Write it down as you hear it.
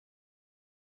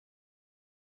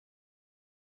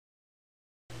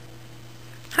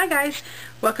Hi guys!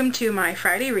 Welcome to my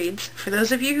Friday Reads. For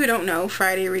those of you who don't know,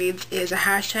 Friday Reads is a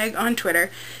hashtag on Twitter.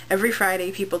 Every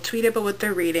Friday people tweet about what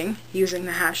they're reading using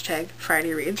the hashtag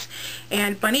Friday Reads.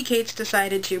 And Bunny Cates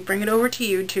decided to bring it over to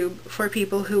YouTube for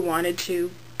people who wanted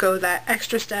to go that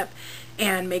extra step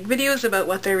and make videos about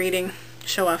what they're reading,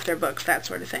 show off their books, that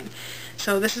sort of thing.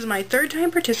 So this is my third time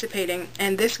participating,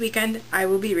 and this weekend I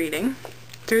will be reading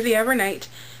Through the Ever Night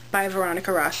by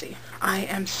Veronica Rossi. I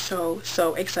am so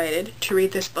excited to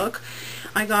read this book.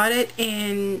 I got it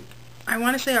in, I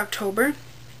want to say October,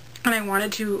 and I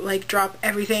wanted to like drop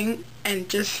everything and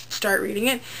just start reading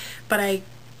it, but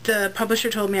the publisher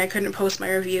told me I couldn't post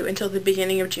my review until the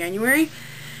beginning of January,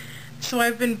 so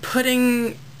I've been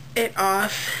putting it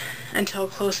off until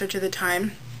closer to the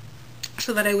time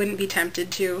so that I wouldn't be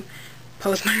tempted to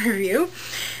post my review.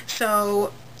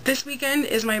 So this weekend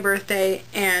is my birthday,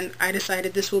 and I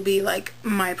decided this will be like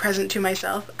my present to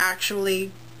myself,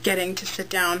 actually getting to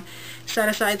sit down, set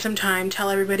aside some time,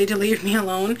 tell everybody to leave me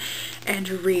alone, and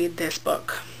read this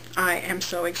book. I am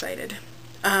so excited.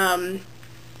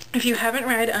 If you haven't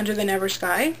read Under the Never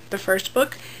Sky, the first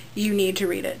book, you need to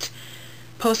read it.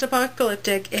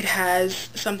 Post-apocalyptic, it has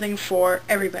something for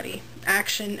everybody.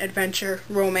 Action, adventure,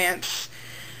 romance,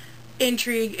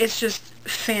 intrigue. It's just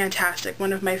fantastic.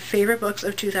 One of my favorite books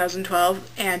of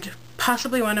 2012 and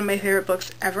possibly one of my favorite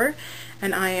books ever,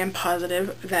 and I am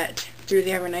positive that Through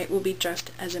the Ever Night will be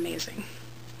just as amazing.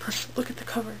 Plus, look at the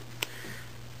cover.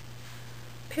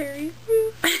 Perry.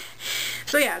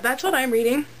 So yeah, that's what I'm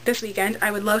reading this weekend.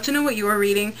 I would love to know what you are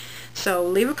reading, so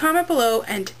leave a comment below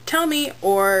and tell me,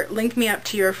 or link me up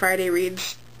to your Friday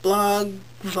Reads blog,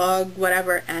 vlog,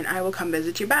 whatever, and I will come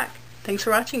visit you back. Thanks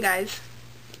for watching, guys.